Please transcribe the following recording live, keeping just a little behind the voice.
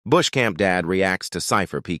BushCampDad reacts to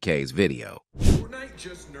Cypher PK's video. Fortnite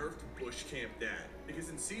just nerfed BushCampDad because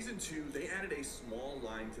in Season 2, they added a small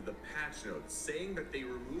line to the patch notes saying that they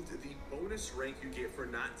removed the bonus rank you get for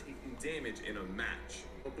not taking damage in a match.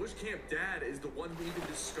 But BushCampDad is the one who even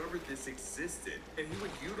discovered this existed, and he would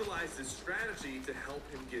utilize this strategy to help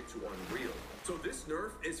him get to Unreal. So this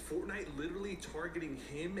nerf is Fortnite literally targeting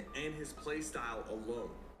him and his playstyle alone.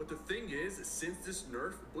 But the thing is, since this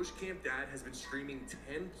nerf, BushCampDad has been streaming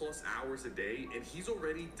 10 plus hours a day, and he's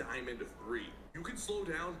already Diamond 3. You can slow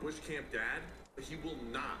down BushCampDad, but he will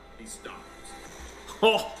not be stopped.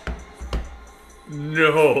 Oh,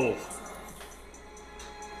 no.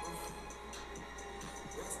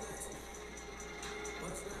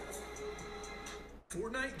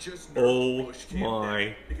 Fortnite just nerfed Oh BushCampDad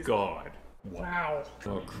my because god. Wow.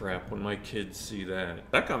 Oh crap, when my kids see that.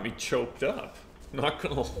 That got me choked up. Not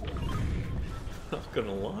gonna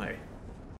lie.